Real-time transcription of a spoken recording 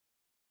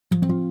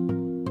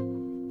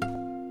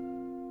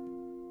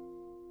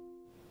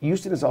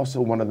Houston is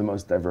also one of the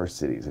most diverse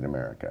cities in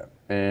America,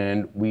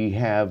 and we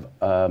have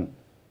a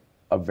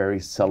very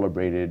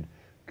celebrated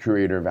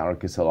curator. Valerie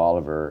Cassell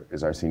Oliver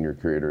is our senior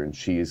curator, and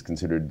she is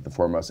considered the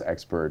foremost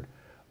expert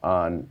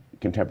on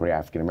contemporary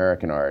African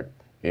American art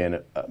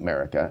in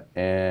America,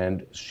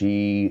 and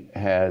she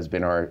has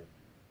been our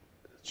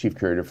chief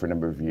curator for a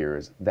number of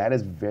years. That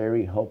is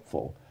very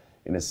helpful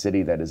in a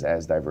city that is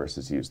as diverse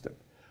as Houston.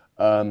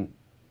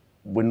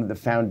 When the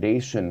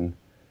foundation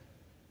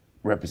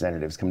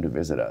representatives come to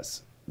visit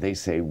us, they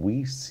say,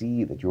 we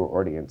see that your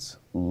audience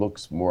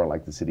looks more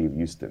like the city of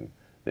Houston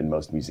than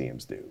most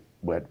museums do.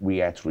 But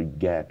we actually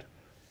get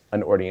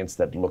an audience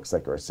that looks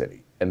like our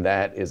city, and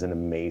that is an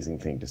amazing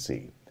thing to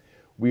see.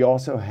 We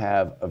also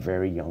have a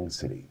very young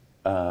city.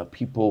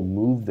 People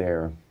move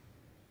there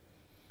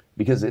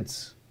because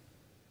it's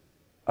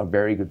a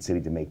very good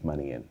city to make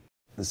money in.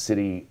 The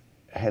city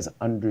has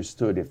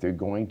understood if they're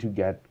going to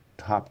get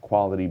top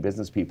quality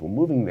business people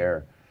moving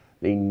there,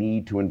 they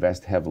need to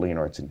invest heavily in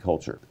arts and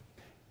culture.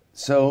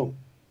 So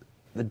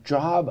the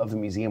job of a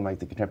museum like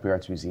the Contemporary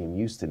Arts Museum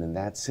Houston in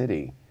that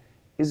city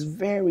is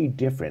very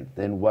different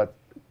than what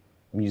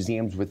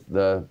museums with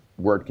the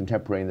word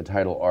contemporary in the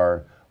title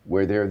are,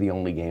 where they're the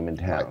only game in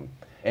town.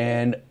 Right.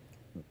 And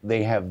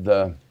they have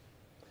the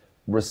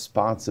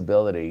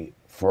responsibility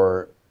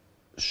for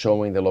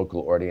showing the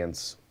local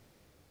audience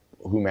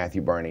who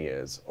Matthew Barney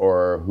is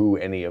or who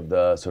any of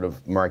the sort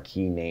of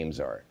marquee names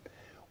are.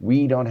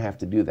 We don't have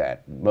to do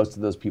that. Most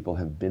of those people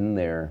have been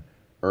there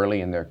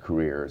early in their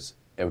careers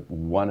at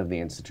one of the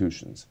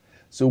institutions.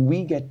 So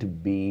we get to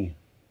be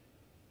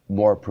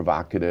more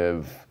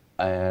provocative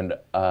and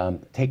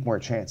take more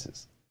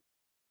chances.